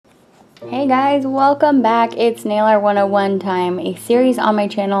Hey guys, welcome back. It's Nail Art 101 time, a series on my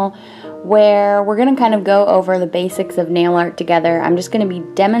channel where we're going to kind of go over the basics of nail art together. I'm just going to be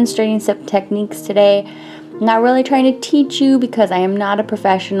demonstrating some techniques today. I'm not really trying to teach you because I am not a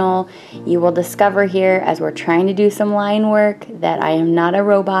professional. You will discover here as we're trying to do some line work that I am not a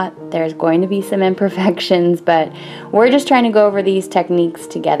robot. There's going to be some imperfections, but we're just trying to go over these techniques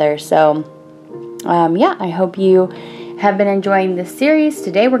together. So yeah, I hope you have been enjoying this series.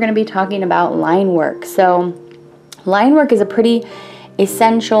 Today we're going to be talking about line work. So line work is a pretty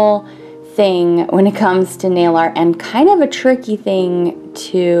essential thing when it comes to nail art, and kind of a tricky thing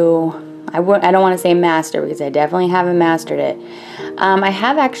to, I don't want to say master because I definitely haven't mastered it. I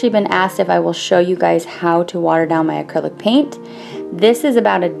have actually been asked if I will show you guys how to water down my acrylic paint. This is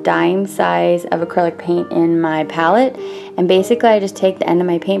about a dime size of acrylic paint in my palette, and basically I just take the end of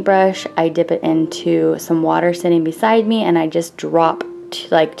my paintbrush, I dip it into some water sitting beside me, and I just drop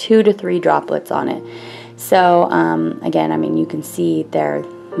like 2 to 3 droplets on it. So again, I mean, you can see there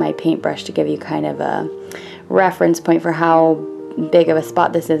my paintbrush to give you kind of a reference point for how big of a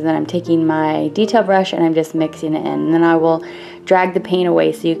spot this is. Then I'm taking my detail brush and I'm just mixing it in, and then I will drag the paint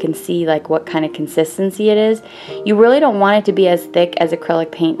away so you can see like what kind of consistency it is. You really don't want it to be as thick as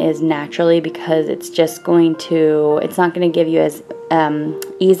acrylic paint is naturally, because it's just going to, it's not going to give you as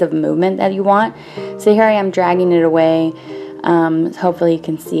ease of movement that you want. So here I am dragging it away. Hopefully you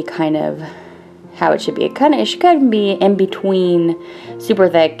can see kind of how it should be. It should kind of be in between super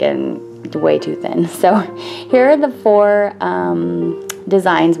thick and way too thin. So here are the 4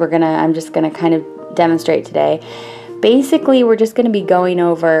 designs I'm just gonna kind of demonstrate today. Basically, we're just going to be going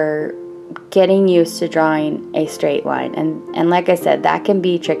over getting used to drawing a straight line. And like I said, that can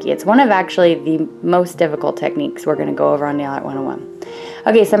be tricky. It's one of actually the most difficult techniques we're going to go over on Nail Art 101.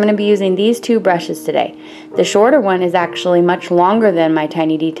 Okay, so I'm going to be using these 2 brushes today. The shorter one is actually much longer than my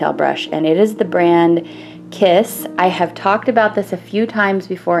tiny detail brush, and it is the brand Kiss. I have talked about this a few times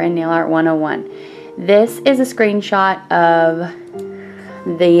before in Nail Art 101. This is a screenshot of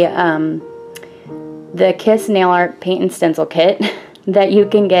the Kiss Nail Art Paint and Stencil Kit that you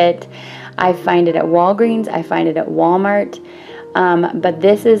can get. I find it at Walgreens, I find it at Walmart, but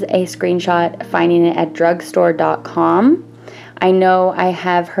this is a screenshot finding it at drugstore.com. I know I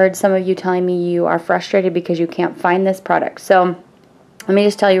have heard some of you telling me you are frustrated because you can't find this product. So let me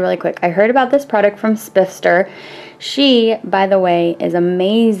just tell you really quick. I heard about this product from Spifster. She, by the way, is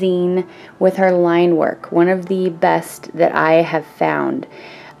amazing with her line work. One of the best that I have found.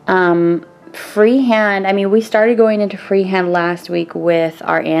 Freehand, I mean, we started going into freehand last week with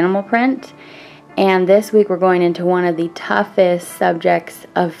our animal print, and this week we're going into one of the toughest subjects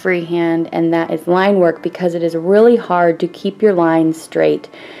of freehand, and that is line work, because it is really hard to keep your lines straight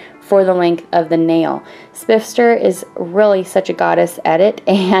for the length of the nail. Spifster is really such a goddess at it,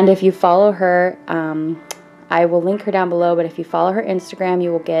 and if you follow her, I will link her down below, but if you follow her Instagram,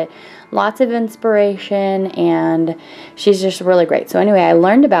 you will get lots of inspiration, and she's just really great. So anyway, I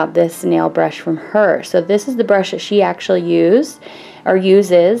learned about this nail brush from her. So this is the brush that she actually uses,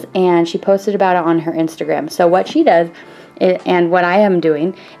 and she posted about it on her Instagram. So what she does, and what I am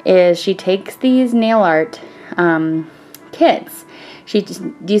doing, is she takes these nail art kits.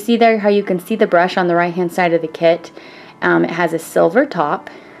 Do you see there how you can see the brush on the right hand side of the kit? It has a silver top,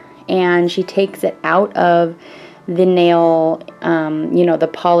 and she takes it out of the nail, you know, the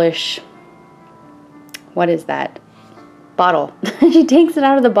polish, what is that? Bottle. She takes it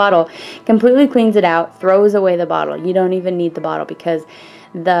out of the bottle, completely cleans it out, throws away the bottle. You don't even need the bottle, because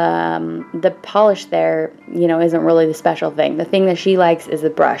the polish there, you know, isn't really the special thing. The thing that she likes is the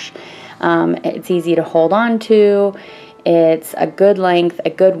brush. It's easy to hold on to. It's a good length, a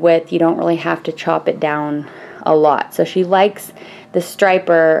good width. You don't really have to chop it down a lot. So she likes the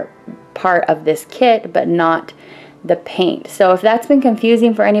striper part of this kit, but not the paint. So if that's been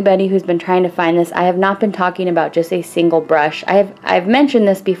confusing for anybody who's been trying to find this, I have not been talking about just a single brush. I've mentioned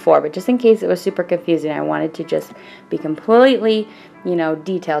this before, but just in case it was super confusing, I wanted to just be completely, you know,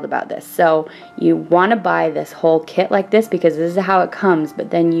 detailed about this. So you want to buy this whole kit like this, because this is how it comes,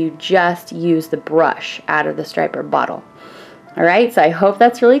 but then you just use the brush out of the striper bottle. Alright, so I hope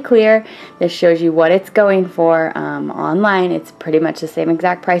that's really clear. This shows you what it's going for online. It's pretty much the same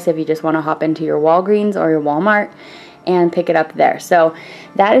exact price if you just want to hop into your Walgreens or your Walmart and pick it up there. So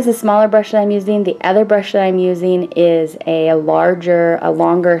that is the smaller brush that I'm using. The other brush that I'm using is a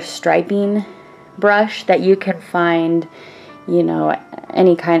longer striping brush that you can find, you know,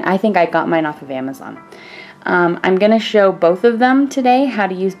 any kind. I think I got mine off of Amazon. I'm going to show both of them today, how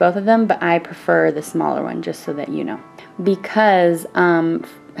to use both of them, but I prefer the smaller one, just so that you know. Because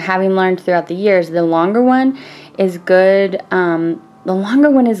having learned throughout the years, the longer one is good the longer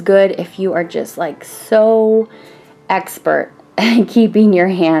one is good if you are just like so expert at keeping your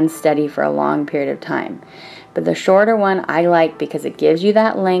hands steady for a long period of time. But the shorter one I like because it gives you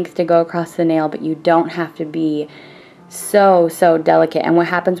that length to go across the nail, but you don't have to be so delicate. And what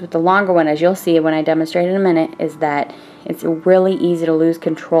happens with the longer one, as you'll see when I demonstrate in a minute, is that it's really easy to lose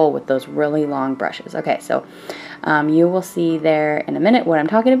control with those really long brushes. Okay, so you will see there in a minute what I'm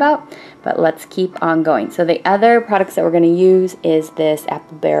talking about, but let's keep on going. So the other products that we're going to use is this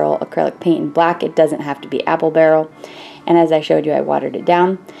Apple Barrel acrylic paint in black. It doesn't have to be Apple Barrel, and as I showed you, I watered it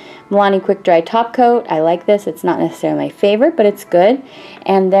down. Milani Quick Dry Top Coat. I like this. It's not necessarily my favorite, but it's good.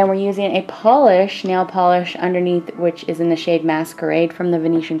 And then we're using a polish, nail polish underneath, which is in the shade Masquerade from the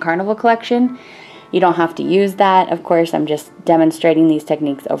Venetian Carnival collection. You don't have to use that. Of course, I'm just demonstrating these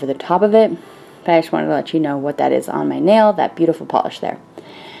techniques over the top of it, but I just wanted to let you know what that is on my nail, that beautiful polish there.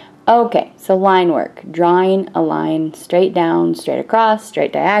 Okay, so line work. Drawing a line straight down, straight across,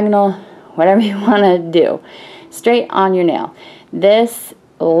 straight diagonal, whatever you want to do. Straight on your nail. This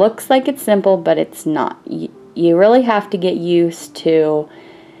looks like it's simple, but it's not. You really have to get used to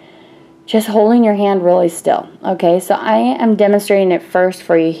just holding your hand really still. Okay, so I am demonstrating it first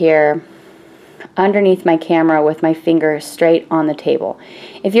for you here underneath my camera with my fingers straight on the table.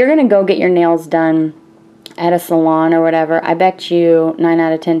 If you're going to go get your nails done at a salon or whatever, I bet you 9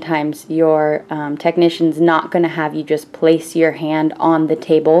 out of 10 times your technician's not going to have you just place your hand on the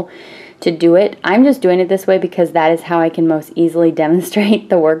table to do it. I'm just doing it this way because that is how I can most easily demonstrate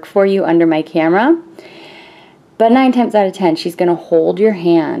the work for you under my camera. But 9 times out of 10, she's going to hold your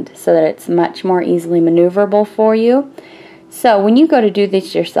hand so that it's much more easily maneuverable for you. So when you go to do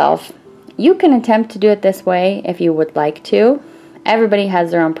this yourself, you can attempt to do it this way if you would like to. Everybody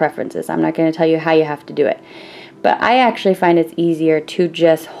has their own preferences. I'm not going to tell you how you have to do it. But I actually find it's easier to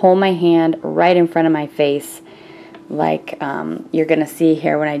just hold my hand right in front of my face, like you're going to see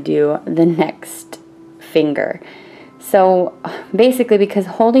here when I do the next finger. So basically, because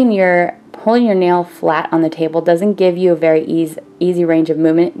holding your nail flat on the table doesn't give you a very easy range of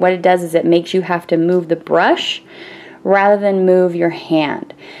movement, what it does is it makes you have to move the brush rather than move your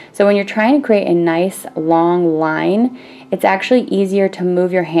hand. So when you're trying to create a nice long line, it's actually easier to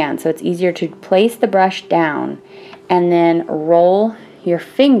move your hand. So it's easier to place the brush down and then roll your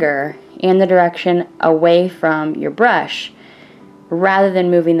finger in the direction away from your brush rather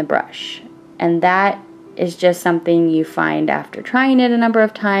than moving the brush. And that is just something you find after trying it a number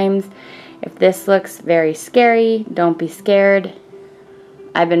of times. If this looks very scary, don't be scared.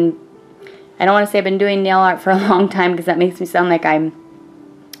 I don't want to say I've been doing nail art for a long time because that makes me sound like I'm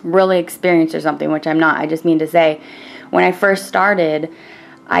really experienced or something, which I'm not. I just mean to say, when I first started,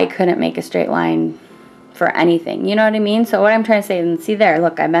 I couldn't make a straight line for anything. You know what I mean? So what I'm trying to say, and see there,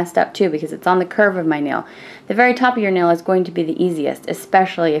 look, I messed up too because it's on the curve of my nail. The very top of your nail is going to be the easiest,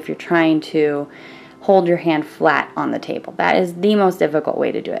 especially if you're trying to hold your hand flat on the table. That is the most difficult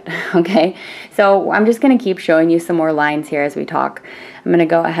way to do it, okay? So I'm just going to keep showing you some more lines here as we talk. I'm going to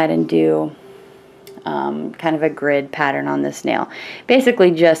go ahead and do kind of a grid pattern on this nail.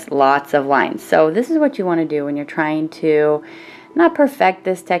 Basically just lots of lines. So this is what you want to do when you're trying to not perfect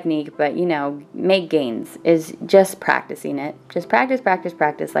this technique, but you know, make gains, is just practicing it. Just practice, practice,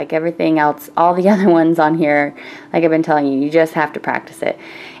 practice, like everything else, all the other ones on here, like I've been telling you, you just have to practice it.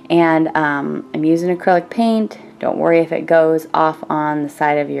 And I'm using acrylic paint. Don't worry if it goes off on the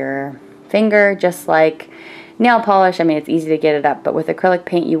side of your finger, just like nail polish. I mean, it's easy to get it up, but with acrylic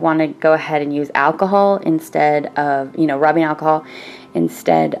paint, you want to go ahead and use alcohol instead of, you know, rubbing alcohol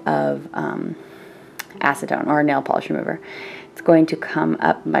instead of acetone or nail polish remover. It's going to come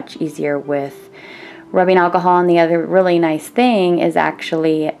up much easier with rubbing alcohol. And the other really nice thing is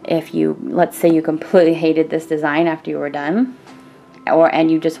actually, if you, let's say you completely hated this design after you were done, and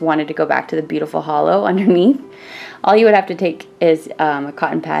you just wanted to go back to the beautiful hollow underneath, all you would have to take is a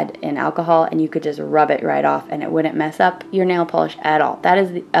cotton pad and alcohol, and you could just rub it right off and it wouldn't mess up your nail polish at all. That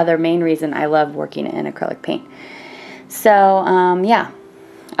is the other main reason I love working in acrylic paint. So yeah,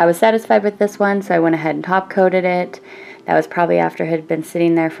 I was satisfied with this one, so I went ahead and top coated it. That was probably after it had been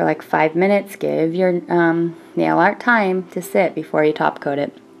sitting there for like 5 minutes. Give your nail art time to sit before you top coat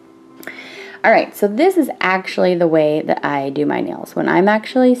it. Alright, so this is actually the way that I do my nails. When I'm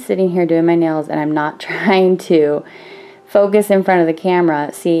actually sitting here doing my nails and I'm not trying to focus in front of the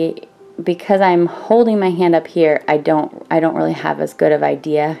camera, see, because I'm holding my hand up here, I don't really have as good of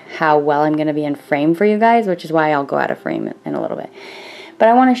idea how well I'm going to be in frame for you guys, which is why I'll go out of frame in a little bit. But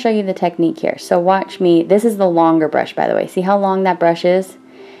I want to show you the technique here. So watch me. This is the longer brush, by the way. See how long that brush is?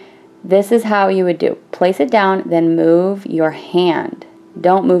 This is how you would do. Place it down, then move your hand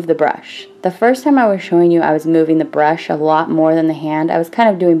don't move the brush. The first time I was showing you, I was moving the brush a lot more than the hand. I was kind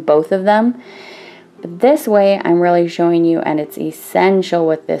of doing both of them. But this way, I'm really showing you, and it's essential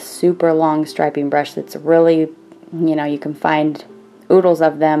with this super long striping brush that's really, you know, you can find oodles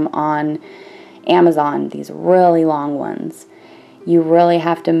of them on Amazon, these really long ones. You really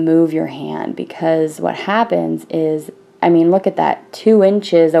have to move your hand, because what happens is, I mean, look at that, 2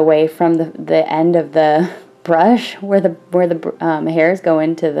 inches away from the end of the brush where the hairs go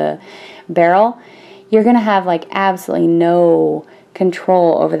into the barrel, you're going to have like absolutely no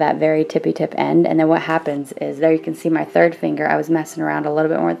control over that very tippy tip end. And then what happens is, there you can see my third finger. I was messing around a little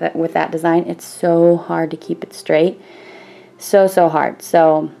bit more with that design. It's so hard to keep it straight. So hard.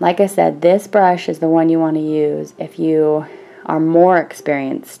 So like I said, this brush is the one you want to use if you are more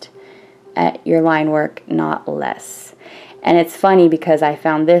experienced at your line work, not less. And it's funny because I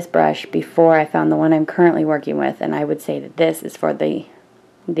found this brush before I found the one I'm currently working with, and I would say that this is for the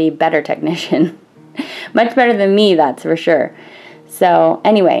better technician. Much better than me, that's for sure. So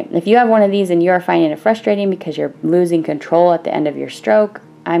anyway, if you have one of these and you're finding it frustrating because you're losing control at the end of your stroke,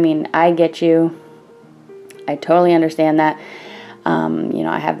 I mean, I get you. I totally understand that. You know,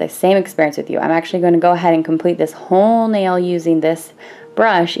 I have the same experience with you. I'm actually going to go ahead and complete this whole nail using this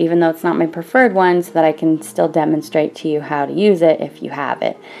brush, even though it's not my preferred one, so that I can still demonstrate to you how to use it if you have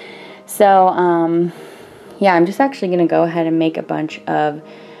it. So, yeah, I'm just actually going to go ahead and make a bunch of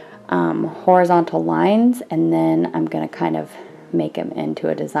horizontal lines, and then I'm going to kind of make them into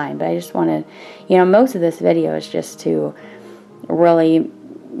a design. But I just want to, you know, most of this video is just to really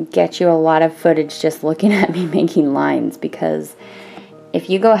get you a lot of footage just looking at me making lines, because if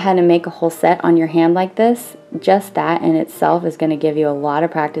you go ahead and make a whole set on your hand like this, just that in itself is going to give you a lot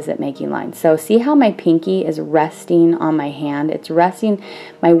of practice at making lines. So see how my pinky is resting on my hand? It's resting,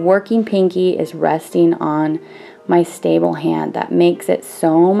 my working pinky is resting on my stable hand. That makes it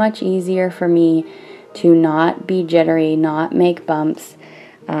so much easier for me to not be jittery, not make bumps.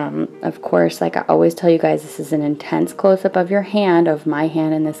 Of course, like I always tell you guys, this is an intense close-up of your hand, of my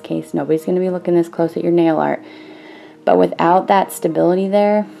hand in this case. Nobody's going to be looking this close at your nail art. But without that stability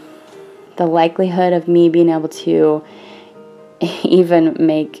there, the likelihood of me being able to even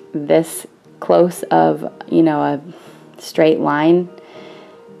make this close of, you know, a straight line,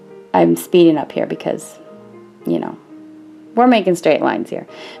 I'm speeding up here because, you know, we're making straight lines here.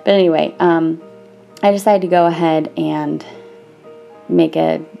 But anyway, I decided to go ahead and make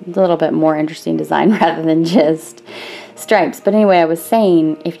a little bit more interesting design rather than just stripes. But anyway, I was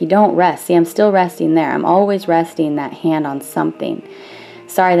saying, if you don't rest, see, I'm still resting there. I'm always resting that hand on something.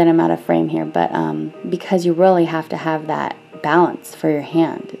 Sorry that I'm out of frame here, but because you really have to have that balance for your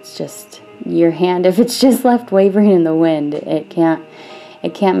hand. It's just, your hand, if it's just left wavering in the wind, it can't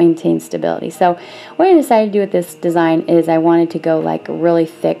maintain stability. So what I decided to do with this design is I wanted to go like a really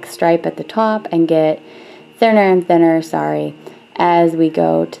thick stripe at the top and get thinner and thinner, as we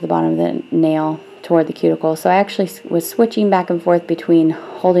go to the bottom of the nail toward the cuticle. So I actually was switching back and forth between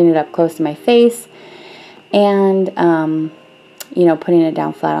holding it up close to my face and, you know, putting it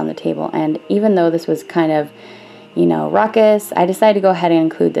down flat on the table. And even though this was kind of, you know, ruckus, I decided to go ahead and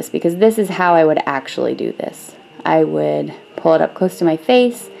include this because this is how I would actually do this. I would pull it up close to my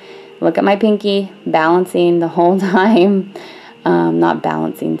face, look at my pinky, balancing the whole time, not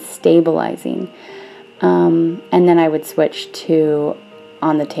balancing, stabilizing. And then I would switch to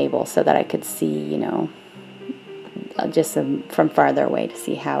on the table so that I could see, you know, just from farther away to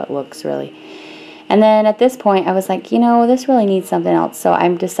see how it looks really. And then at this point I was like, you know, this really needs something else. So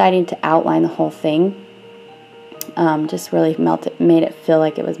I'm deciding to outline the whole thing. Just really made it feel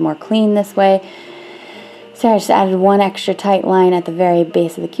like it was more clean this way. So I just added one extra tight line at the very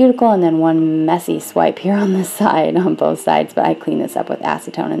base of the cuticle and then one messy swipe here on the side, on both sides. But I cleaned this up with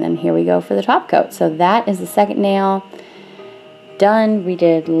acetone, and then here we go for the top coat. So that is the second nail done. We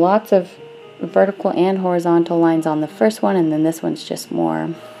did lots of vertical and horizontal lines on the first one, and then this one's just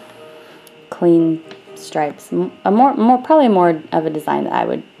more clean stripes. Probably more of a design that I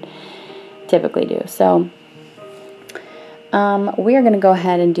would typically do. So we are going to go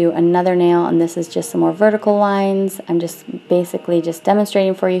ahead and do another nail, and this is just some more vertical lines. I'm just basically just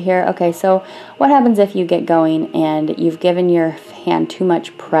demonstrating for you here. Okay, so what happens if you get going and you've given your hand too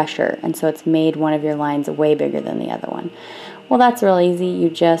much pressure, and so it's made one of your lines way bigger than the other one? Well, that's real easy. You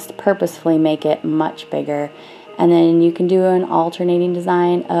just purposefully make it much bigger, and then you can do an alternating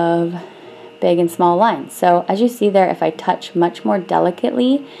design of big and small lines. So as you see there, if I touch much more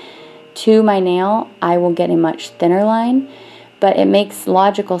delicately to my nail, I will get a much thinner line. But it makes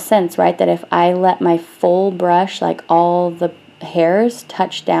logical sense, right, that if I let my full brush, like all the hairs,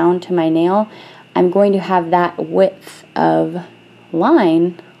 touch down to my nail, I'm going to have that width of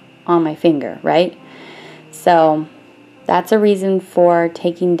line on my finger, right? So that's a reason for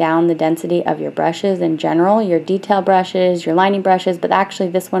taking down the density of your brushes in general, your detail brushes, your lining brushes, but actually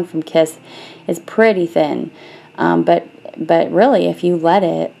this one from Kiss is pretty thin. But really, if you let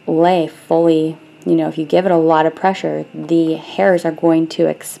it lay fully, you know, if you give it a lot of pressure, the hairs are going to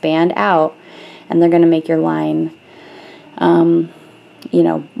expand out and they're going to make your line, you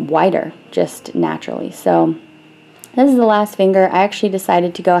know, wider just naturally. So this is the last finger. I actually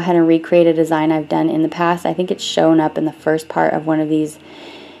decided to go ahead and recreate a design I've done in the past. I think it's shown up in the first part of one of these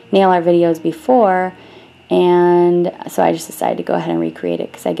nail art videos before, and so I just decided to go ahead and recreate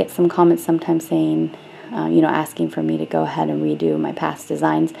it because I get some comments sometimes saying, you know, asking for me to go ahead and redo my past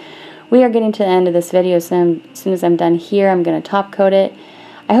designs. We are getting to the end of this video, so as soon as I'm done here, I'm going to top coat it.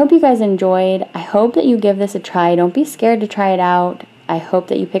 I hope you guys enjoyed. I hope that you give this a try. Don't be scared to try it out. I hope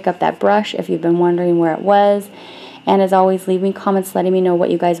that you pick up that brush if you've been wondering where it was. And as always, leave me comments letting me know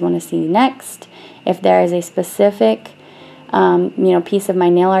what you guys want to see next. If there is a specific you know, piece of my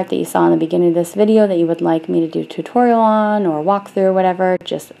nail art that you saw in the beginning of this video that you would like me to do a tutorial on or walk through or whatever,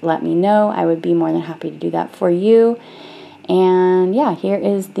 just let me know. I would be more than happy to do that for you. And yeah, here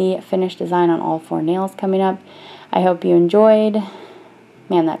is the finished design on all 4 nails coming up. I hope you enjoyed.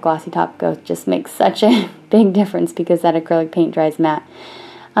 Man, that glossy top coat just makes such a big difference because that acrylic paint dries matte.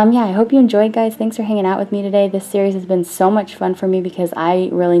 Yeah, I hope you enjoyed, guys. Thanks for hanging out with me today. This series has been so much fun for me because I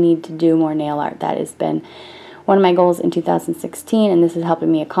really need to do more nail art. That has been one of my goals in 2016, and this is helping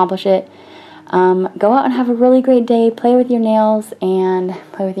me accomplish it. Go out and have a really great day. Play with your nails and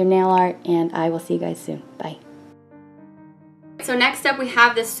play with your nail art, and I will see you guys soon. Bye. So next up we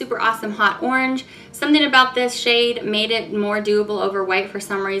have this super awesome hot orange. Something about this shade made it more doable over white for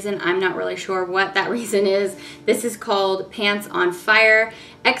some reason. I'm not really sure what that reason is. This is called Pants on Fire!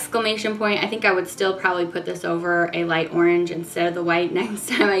 Exclamation point. I think I would still probably put this over a light orange instead of the white next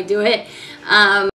time I do it.